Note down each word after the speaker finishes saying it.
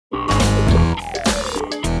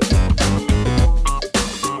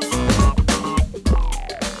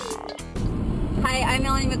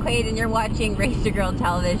Kate, and you're watching Racergirl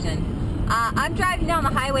television. I'm driving down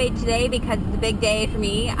the highway today because it's a big day for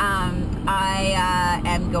me. I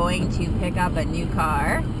am going to pick up a new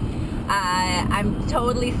car. I'm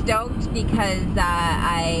totally stoked because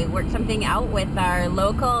I worked something out with our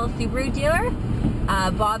local Subaru dealer.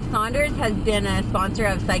 Bob Saunders has been a sponsor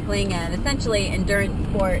of cycling and essentially endurance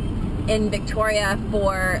sport in Victoria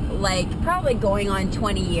for like probably going on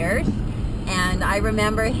 20 years. And I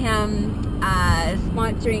remember him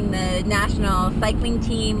sponsoring the national cycling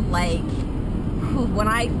team like when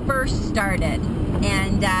I first started.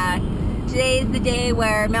 And today is the day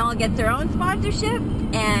where Mel gets her own sponsorship,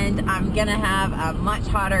 and I'm gonna have a much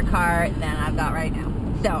hotter car than I've got right now.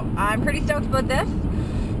 So I'm pretty stoked about this.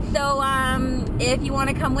 So if you want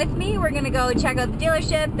to come with me, we're gonna go check out the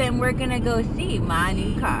dealership and we're gonna go see my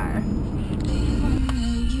new car.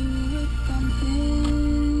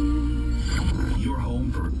 Your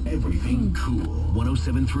home for everything cool.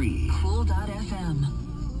 107.3 Cool.fm.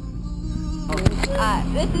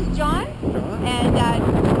 This is John,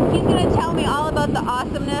 and he's going to tell me all about the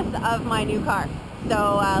awesomeness of my new car.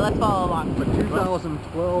 So let's follow along. The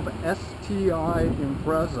 2012 STI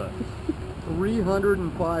Impreza.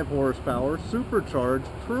 305 horsepower, supercharged,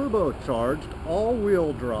 turbocharged,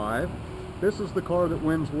 all-wheel drive. This is the car that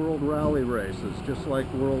wins World Rally races, just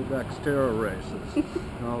like World Xterra races.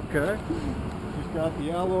 Okay? She's got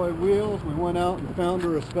the alloy wheels. We went out and found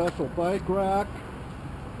her a special bike rack.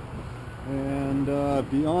 And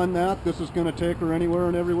beyond that, this is going to take her anywhere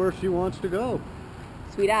and everywhere she wants to go.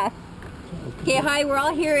 Sweet ass. Okay, hi, we're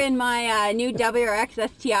all here in my new WRX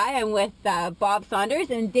Sti. I'm with Bob Saunders,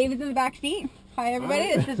 and David's in the back seat. Hi,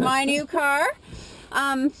 everybody. Hi. This is my new car.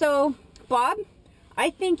 So, Bob,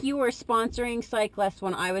 I think you were sponsoring cyclists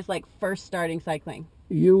when I was like first starting cycling.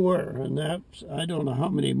 You were, and that's, I don't know how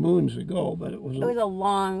many moons ago, but it was a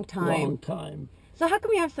long time. Long time. So how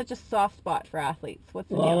come we have such a soft spot for athletes? What's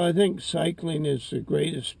the deal? Well, I think cycling is the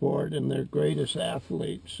greatest sport, and their greatest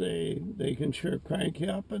athletes. They can sure crank you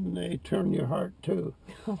up, and they turn your heart too.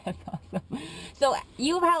 Oh, that's awesome. So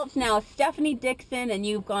you've helped now Stephanie Dixon, and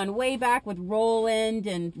you've gone way back with Roland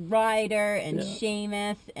and Ryder and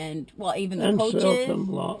Seamus, and well, even the coaches. And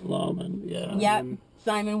Silkham Lawman, yeah. Yep.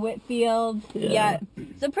 Simon Whitfield. Yeah.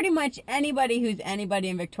 So pretty much anybody who's anybody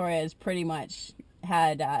in Victoria is pretty much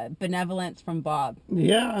had benevolence from Bob.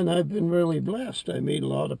 Yeah, and I've been really blessed. I meet a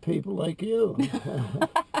lot of people like you.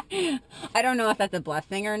 I don't know if that's a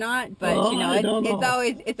blessing or not, but well, you know,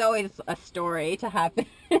 it's always a story to happen.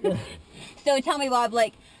 So tell me, Bob,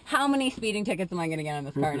 like, how many speeding tickets am I going to get on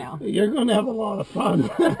this car now? You're going to have a lot of fun.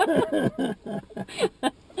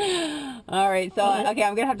 All right, so okay,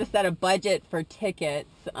 I'm gonna have to set a budget for tickets.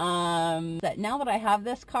 Now that I have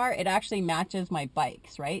this car, it actually matches my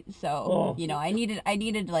bikes, right? So you know, I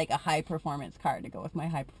needed like a high performance car to go with my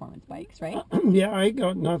high performance bikes, right? Yeah, I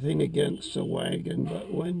got nothing against the wagon,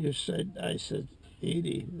 but when you said, I said,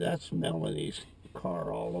 Edie, that's Melanie's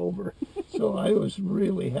car all over. So I was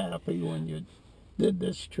really happy when you did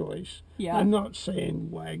this choice. Yeah. I'm not saying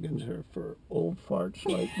wagons are for old farts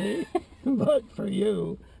like me, but for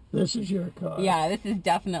you, this is your car. Yeah, this is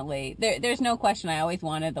definitely, there's no question I always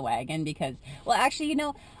wanted the wagon because, well, actually, you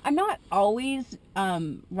know, I'm not always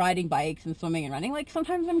riding bikes and swimming and running. Like,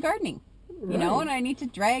 sometimes I'm gardening. You know, and I need to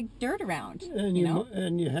drag dirt around. And you know,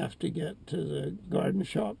 and you have to get to the garden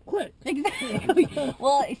shop quick. Exactly.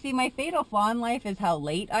 Well, see, my fatal flaw in life is how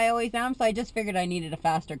late I always am, so I just figured I needed a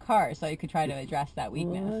faster car so I could try to address that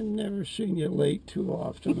weakness. Well, I've never seen you late too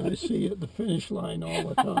often. I see you at the finish line all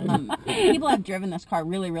the time. People have driven this car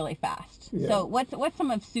really, really fast. Yeah. So what's some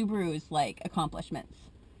of Subaru's like accomplishments?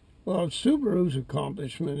 Well, Subaru's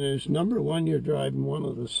accomplishment is, number one, you're driving one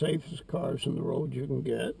of the safest cars on the road you can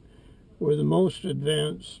get. We're the most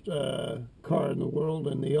advanced car in the world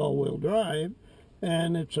in the all-wheel drive,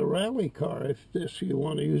 and it's a rally car. If you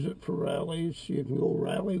want to use it for rallies, you can go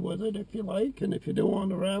rally with it if you like, and if you don't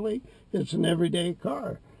want to rally, it's an everyday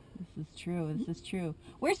car. This is true. This is true.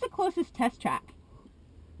 Where's the closest test track?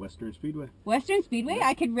 Western Speedway. Western Speedway?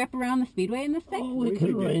 I could rip around the Speedway in this thing? Oh, we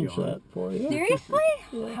could arrange that for you. Seriously?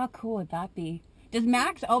 Yeah. How cool would that be? Does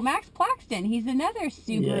Max, Max Plaxton, he's another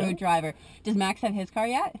Subaru driver. Does Max have his car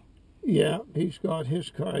yet? Yeah, he's got his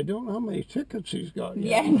car. I don't know how many tickets he's got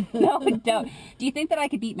yet. Yeah, no, don't. Do you think that I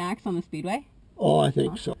could beat Max on the Speedway? Oh, I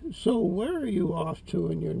think so. So where are you off to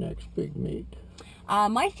in your next big meet?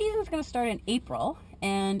 My season's going to start in April,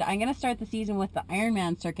 and I'm going to start the season with the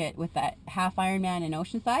Ironman circuit with that half Ironman in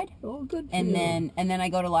Oceanside. Oh, good for and you. then I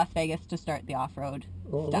go to Las Vegas to start the off-road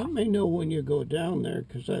stuff. Let me know when you go down there,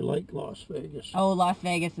 because I like Las Vegas. Oh, Las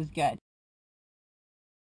Vegas is good.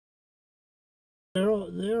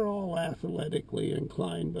 They're all athletically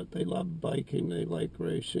inclined, but they love biking. They like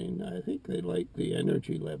racing. I think they like the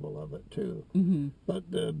energy level of it too. Mm-hmm.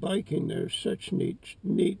 But the biking, there's such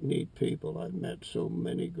neat people. I've met so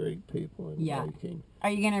many great people in biking. Are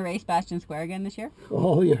you going to race Bastion Square again this year?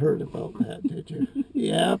 Oh, you heard about that, did you?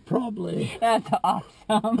 Yeah, probably. That's awesome.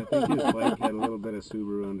 I think his bike had a little bit of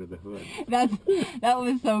Subaru under the hood. That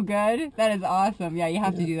was so good. That is awesome. Yeah, you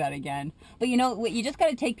have to do that again. But you know, you just got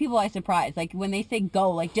to take people by surprise. Like when they say go,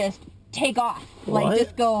 like just take off. Like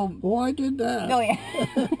just go. Oh, I did that. Go, yeah.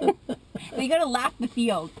 But you got to lap the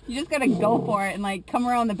field. You just got to go for it and like come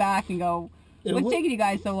around the back and go, what's taking you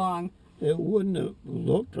guys so long? It wouldn't have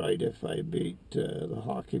looked right if I beat the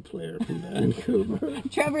hockey player from Vancouver.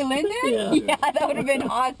 Trevor Linden? Yeah. Yeah, that would have been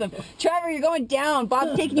awesome. Trevor, you're going down.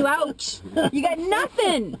 Bob's taking you out. You got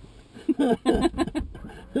nothing.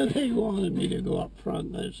 They wanted me to go up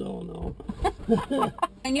front, and I said, oh no.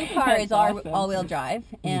 My new car is all-wheel drive,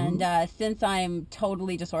 and since I'm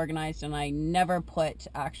totally disorganized and I never put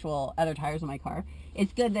actual other tires on my car,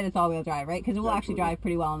 it's good that it's all-wheel drive, right? Because it will actually drive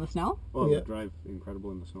pretty well in the snow. Well, it drives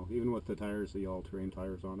incredible in the snow, even with the tires, the all-terrain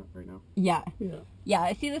tires on it right now. Yeah. Yeah.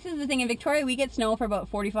 Yeah, see, this is the thing. In Victoria, we get snow for about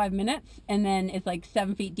 45 minutes, and then it's like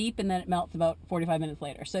 7 feet deep, and then it melts about 45 minutes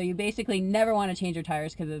later. So you basically never want to change your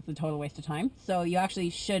tires because it's a total waste of time. So you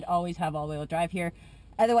actually should always have all-wheel drive here.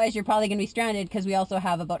 Otherwise, you're probably going to be stranded because we also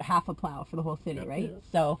have about half a plow for the whole city, right? Yeah.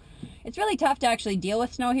 So it's really tough to actually deal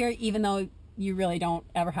with snow here, even though you really don't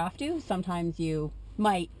ever have to. Sometimes you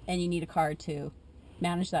might, and you need a car to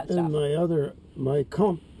manage that stuff. And my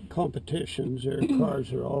competitions, their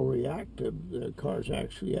cars are all reactive. The cars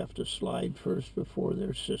actually have to slide first before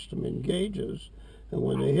their system engages, and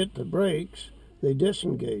when they hit the brakes, they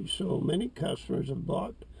disengage. So many customers have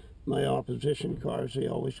bought my opposition cars. They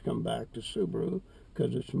always come back to Subaru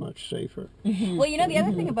because it's much safer. Well, you know, the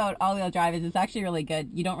other thing about all-wheel drive is it's actually really good.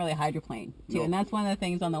 You don't really hydroplane too, No. and that's one of the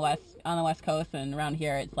things on the west coast and around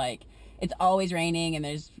here. It's like it's always raining and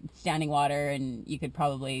there's standing water, and you could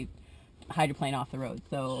probably hydroplane off the road.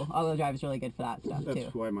 So all-wheel drive is really good for that stuff too.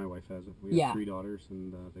 That's why my wife has it. We have 3 daughters,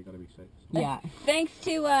 and they got to be safe. Yeah. Thanks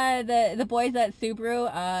to the boys at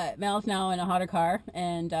Subaru, Mel's now in a hotter car,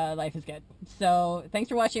 and life is good. So thanks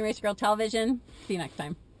for watching Racergirl Television. See you next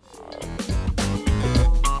time.